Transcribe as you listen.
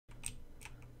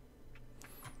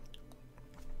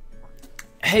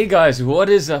Hey guys, what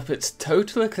is up? It's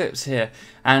Totalxclipse here,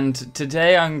 and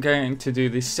today I'm going to do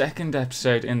the second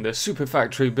episode in the Super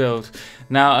Factory build.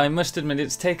 Now, I must admit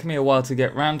it's taken me a while to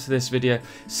get round to this video,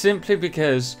 simply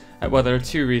because, well, there are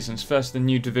two reasons. First, the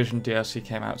new Division DLC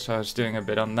came out, so I was doing a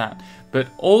bit on that. But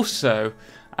also,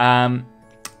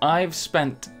 I've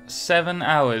spent 7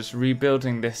 hours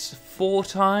rebuilding this 4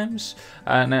 times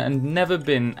and never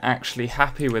been actually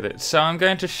happy with it. So I'm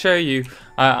going to show you,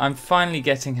 I'm finally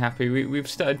getting happy. We've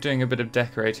started doing a bit of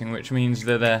decorating, which means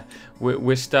that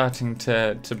we're starting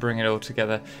to bring it all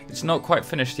together. It's not quite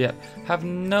finished yet. Have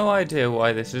no idea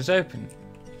why this is open.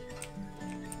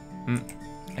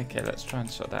 Okay, let's try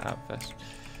and sort that out first.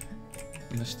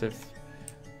 Must have...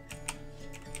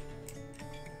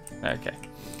 Okay,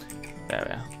 there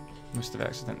we are. Must have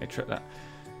accidentally tripped that.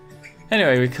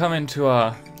 Anyway, we come into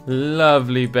our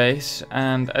lovely base,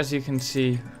 and as you can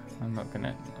see, I'm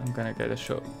gonna go the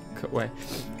shortcut way.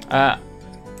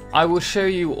 I will show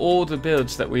you all the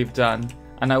builds that we've done,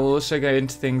 and I will also go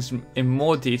into things in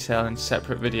more detail in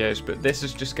separate videos, but this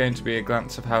is just going to be a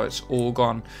glance of how it's all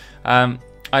gone. I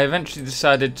eventually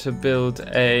decided to build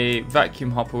a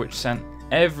vacuum hopper which sent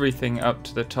everything up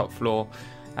to the top floor,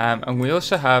 and we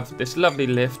also have this lovely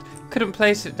lift. Couldn't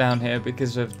place it down here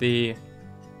because of the,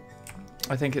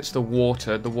 I think it's the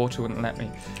water wouldn't let me.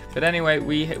 But anyway,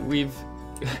 we've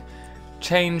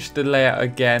changed the layout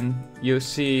again. You'll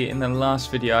see in the last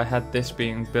video I had this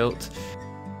being built.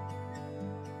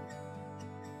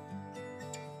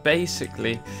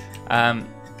 Basically,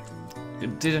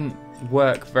 it didn't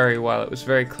work very well. It was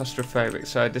very claustrophobic,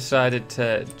 so I decided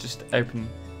to just open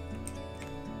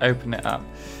it up.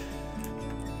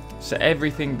 So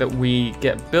everything that we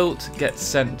get built gets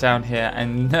sent down here,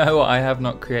 and no, I have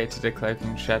not created a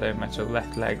cloaking shadow metal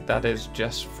left leg. That is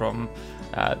just from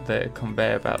the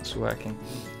conveyor belts working.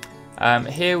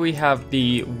 Here we have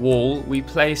the wall. We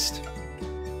placed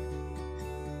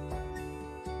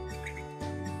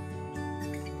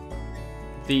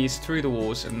these through the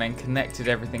walls and then connected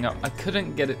everything up. I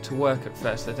couldn't get it to work at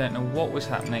first. I don't know what was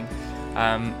happening.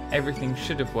 Everything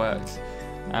should have worked.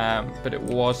 But it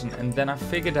wasn't, and then I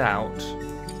figured out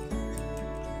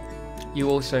you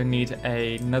also need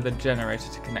another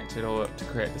generator to connect it all up to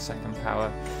create the second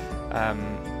power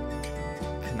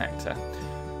connector.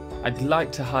 I'd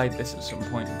like to hide this at some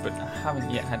point, but I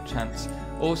haven't yet had chance.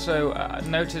 Also,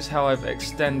 notice how I've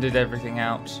extended everything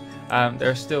out. There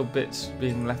are still bits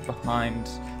being left behind.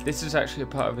 This is actually a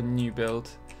part of a new build.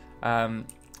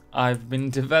 I've been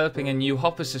developing a new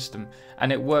hopper system,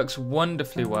 and it works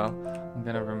wonderfully well. I'm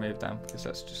going to remove them because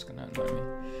that's just going to annoy me.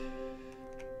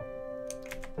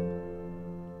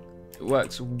 It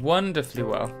works wonderfully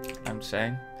well, I'm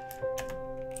saying.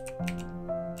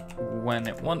 When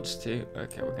it wants to.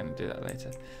 Okay, we're going to do that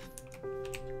later.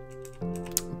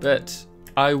 But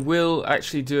I will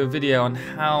actually do a video on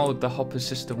how the hopper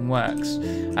system works.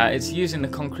 It's using the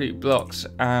concrete blocks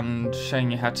and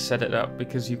showing you how to set it up,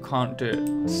 because you can't do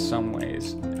it some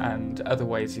ways and other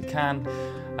ways you can.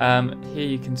 Here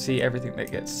you can see everything that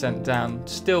gets sent down.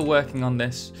 Still working on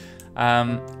this.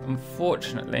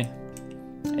 Unfortunately,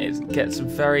 it gets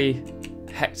very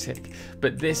hectic,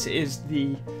 but this is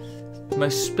the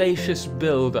most spacious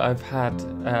build I've had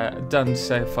done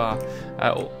so far.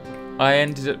 I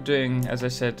ended up doing, as I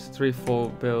said,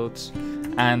 3-4 builds,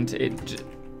 and it...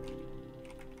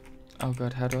 Oh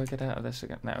god, how do I get out of this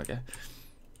again? There we go.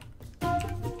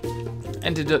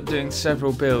 Ended up doing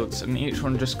several builds, and each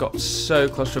one just got so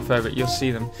claustrophobic. You'll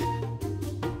see them.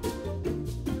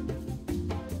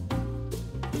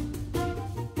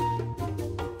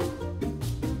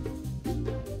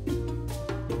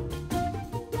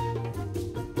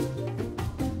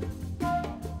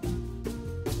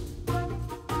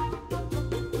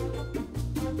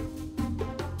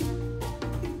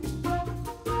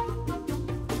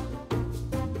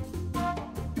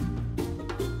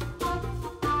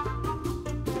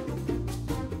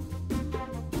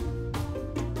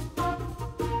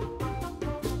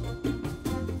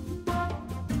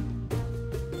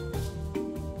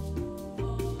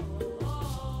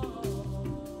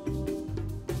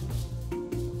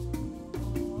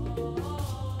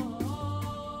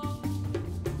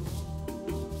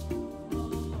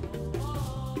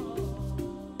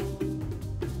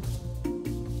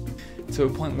 To a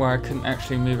point where I couldn't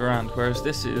actually move around, whereas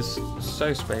this is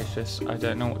so spacious I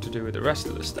don't know what to do with the rest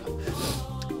of the stuff.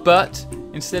 But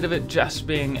instead of it just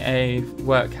being a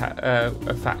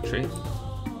factory,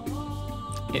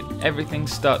 everything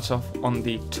starts off on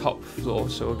the top floor,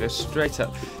 so we'll go straight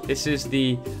up. This is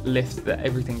the lift that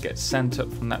everything gets sent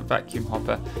up from that vacuum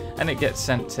hopper, and it gets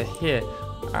sent to here.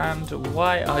 And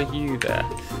why are you there?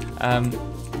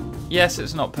 yes,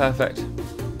 it's not perfect.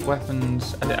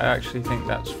 Weapons, I actually think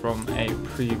that's from a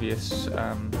previous,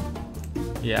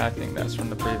 yeah, I think that's from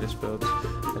the previous builds.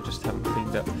 I just haven't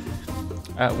cleaned up.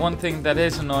 One thing that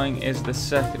is annoying is the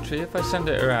circuitry. If I send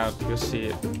it around, you'll see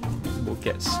it will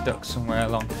get stuck somewhere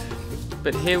along.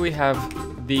 But here we have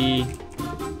the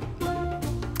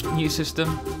new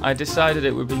system. I decided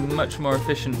it would be much more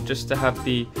efficient just to have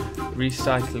the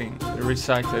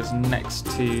recyclers next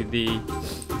to the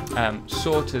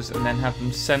sorters and then have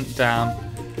them sent down.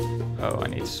 Oh, I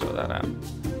need to sort that out.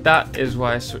 That is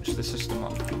why I switched the system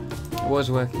on. It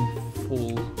was working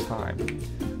full time.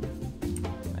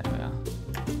 There we are.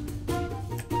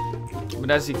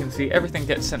 But as you can see, everything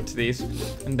gets sent to these,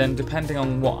 and then depending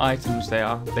on what items they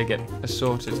are, they get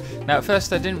assorted. Now at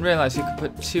first I didn't realise you could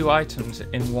put 2 items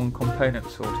in one component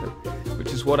sorter,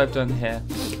 which is what I've done here.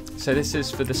 So this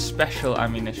is for the special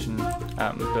ammunition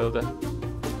builder.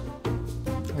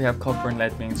 We have copper and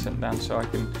lead being sent down so I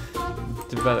can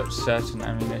develop certain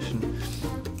ammunition.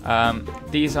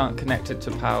 These aren't connected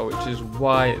to power, which is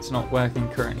why it's not working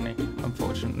currently,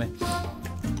 unfortunately.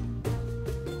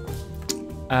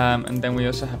 And then we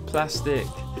also have plastic,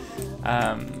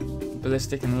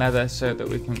 ballistic and leather, so that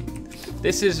we can...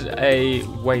 This is a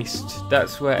waste.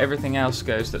 That's where everything else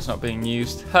goes that's not being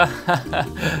used.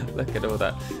 Look at all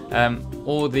that.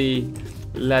 All the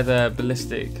leather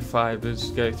ballistic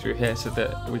fibers go through here so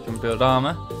that we can build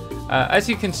armor. As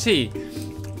you can see,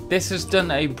 this has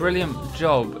done a brilliant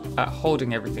job at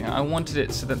holding everything. I wanted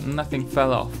it so that nothing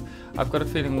fell off. I've got a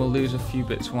feeling we'll lose a few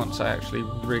bits once I actually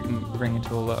bring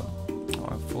it all up. Oh,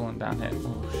 I've fallen down here.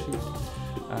 Oh shoot.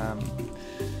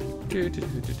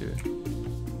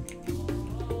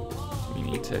 We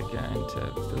need to get into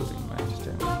building mode,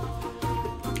 don't we?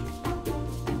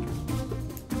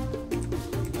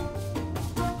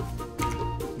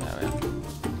 There we are.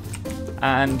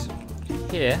 And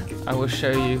here I will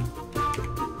show you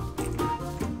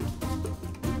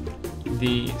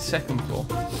the second floor.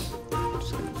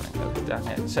 Just going to bring it down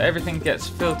here. So everything gets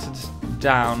filtered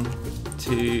down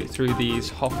through these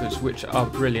hoppers, which are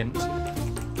brilliant,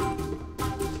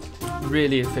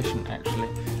 really efficient actually.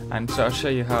 And so I'll show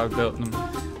you how I built them.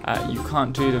 You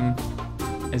can't do them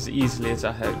as easily as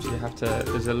I hoped. You have to.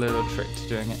 There's a little trick to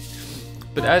doing it.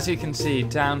 But as you can see,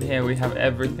 down here we have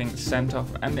everything sent off,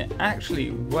 and it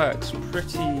actually works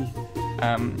pretty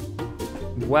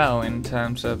well in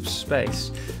terms of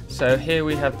space. So here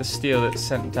we have the steel that's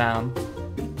sent down,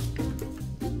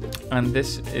 and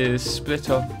this is split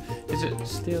off. Is it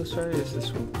steel? Sorry, is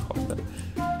this one copper?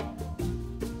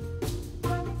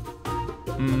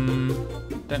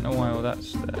 Don't know why all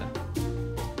that's there.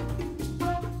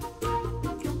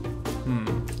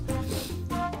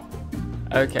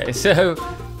 Okay, so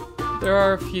there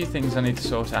are a few things I need to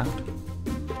sort out,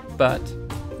 but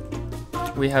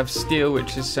we have steel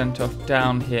which is sent off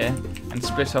down here and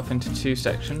split off into 2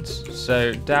 sections.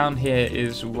 So down here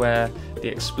is where the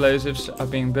explosives are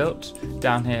being built,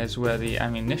 down here is where the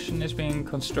ammunition is being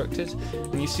constructed,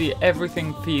 and you see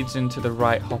everything feeds into the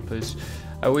right hoppers.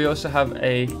 We also have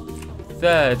a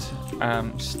third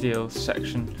steel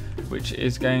section which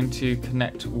is going to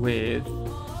connect with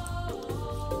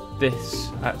this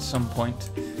at some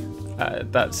point.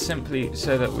 That's simply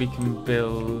so that we can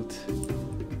build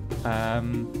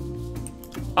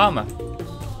armor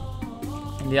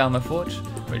in the armor forge,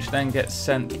 which then gets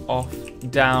sent off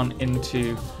down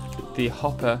into the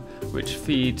hopper, which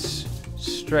feeds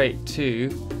straight to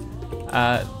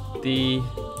the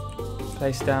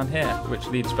place down here, which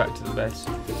leads back to the base,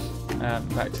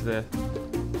 back to the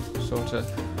sorter.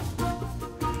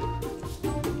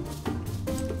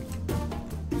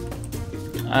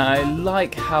 I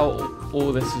like how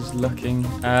all this is looking.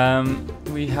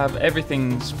 We have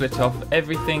everything split off,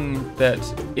 everything that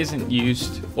isn't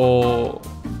used or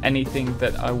anything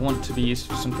that I want to be used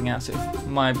for something else. If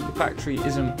my factory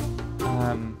isn't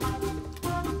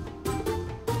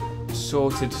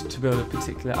sorted to build a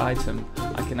particular item,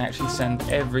 I can actually send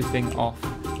everything off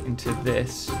into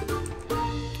this,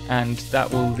 and that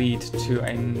will lead to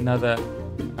another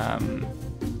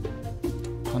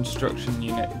construction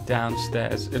unit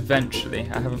downstairs eventually.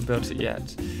 I haven't built it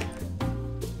yet.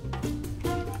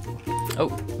 Oh,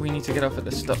 we need to get off at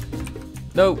the stop.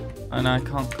 No, and I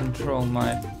can't control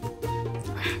my...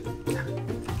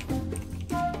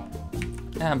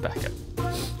 And back up.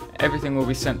 Everything will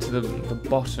be sent to the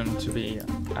bottom to be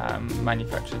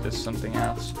manufactured as something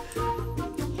else.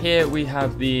 Here we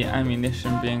have the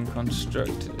ammunition being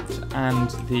constructed and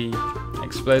the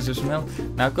explosives mill.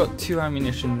 Now I've got 2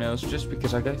 ammunition mills just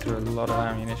because I go through a lot of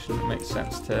ammunition. It makes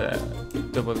sense to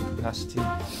double the capacity.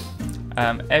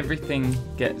 Everything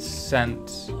gets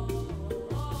sent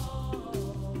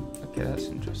Okay, that's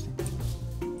interesting. I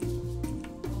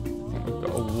think we've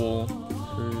got a wall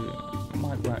through. It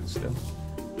might work still.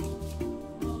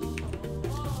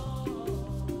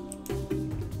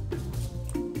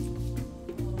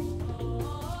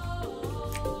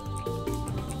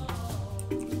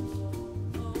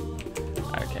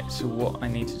 Okay, so what I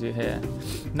need to do here,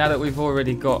 now that we've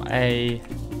already got a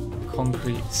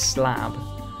concrete slab,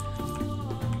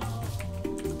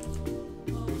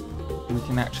 we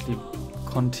can actually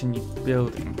continue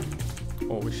building,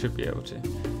 or we should be able to.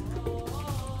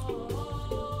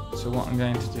 So what I'm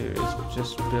going to do is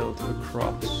just build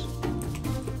across.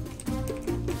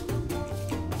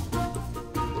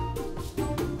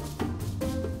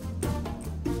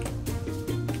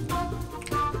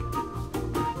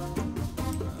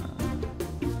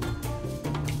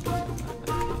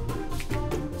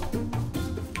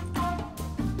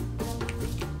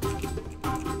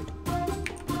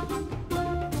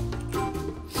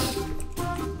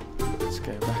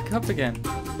 Up again.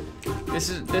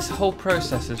 This whole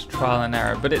process is trial and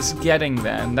error, but it's getting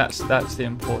there, and that's the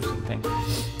important thing.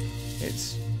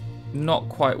 It's not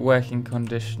quite working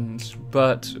conditions,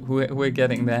 but we're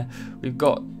getting there. We've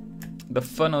got the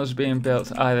funnels being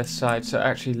built either side, so it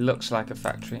actually looks like a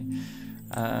factory.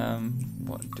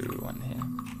 What do we want here?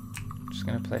 I'm just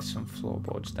going to place some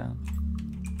floorboards down.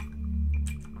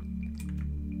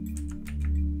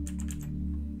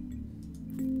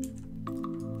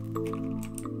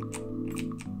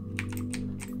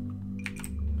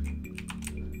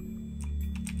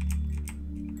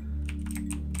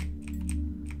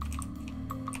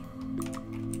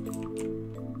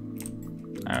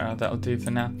 That'll do for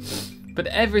now. But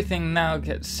everything now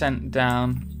gets sent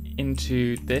down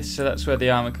into this, so that's where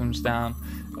the armor comes down.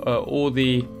 All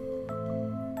the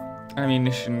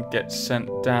ammunition gets sent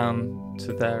down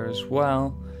to there as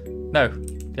well. No,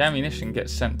 the ammunition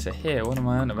gets sent to here. What am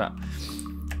I on about?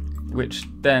 Which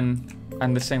then,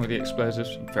 and the same with the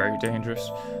explosives, very dangerous,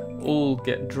 all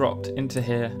get dropped into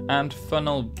here and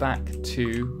funneled back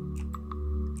to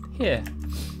here.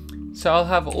 So I'll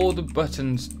have all the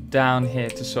buttons down here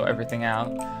to sort everything out,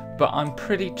 but I'm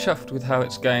pretty chuffed with how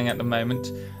it's going at the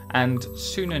moment, and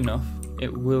soon enough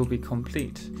it will be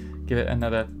complete. Give it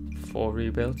another 4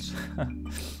 rebuilds.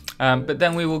 But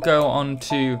then we will go on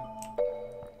to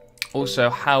also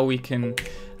how we can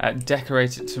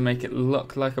decorate it to make it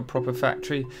look like a proper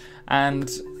factory, and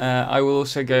I will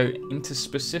also go into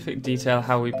specific detail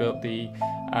how we built the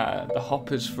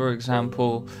hoppers, for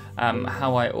example,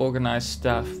 how I organize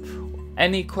stuff.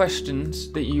 Any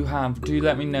questions that you have, do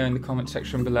let me know in the comment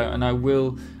section below, and I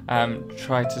will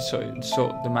try to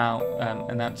sort them out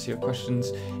and answer your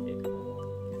questions.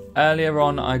 Earlier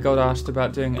on I got asked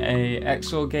about doing a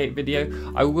XOR gate video.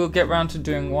 I will get around to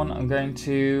doing one. I'm going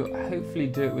to hopefully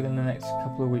do it within the next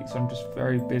couple of weeks. I'm just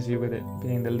very busy with it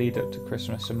being the lead up to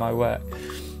Christmas and my work.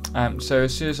 So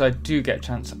as soon as I do get a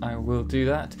chance, I will do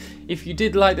that. If you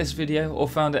did like this video or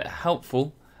found it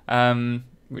helpful,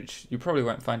 which you probably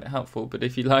won't find it helpful, but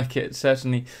if you like it,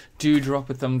 certainly do drop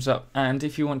a thumbs up, and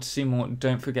if you want to see more,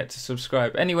 don't forget to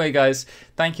subscribe. Anyway guys,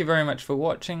 thank you very much for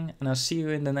watching, and I'll see you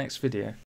in the next video.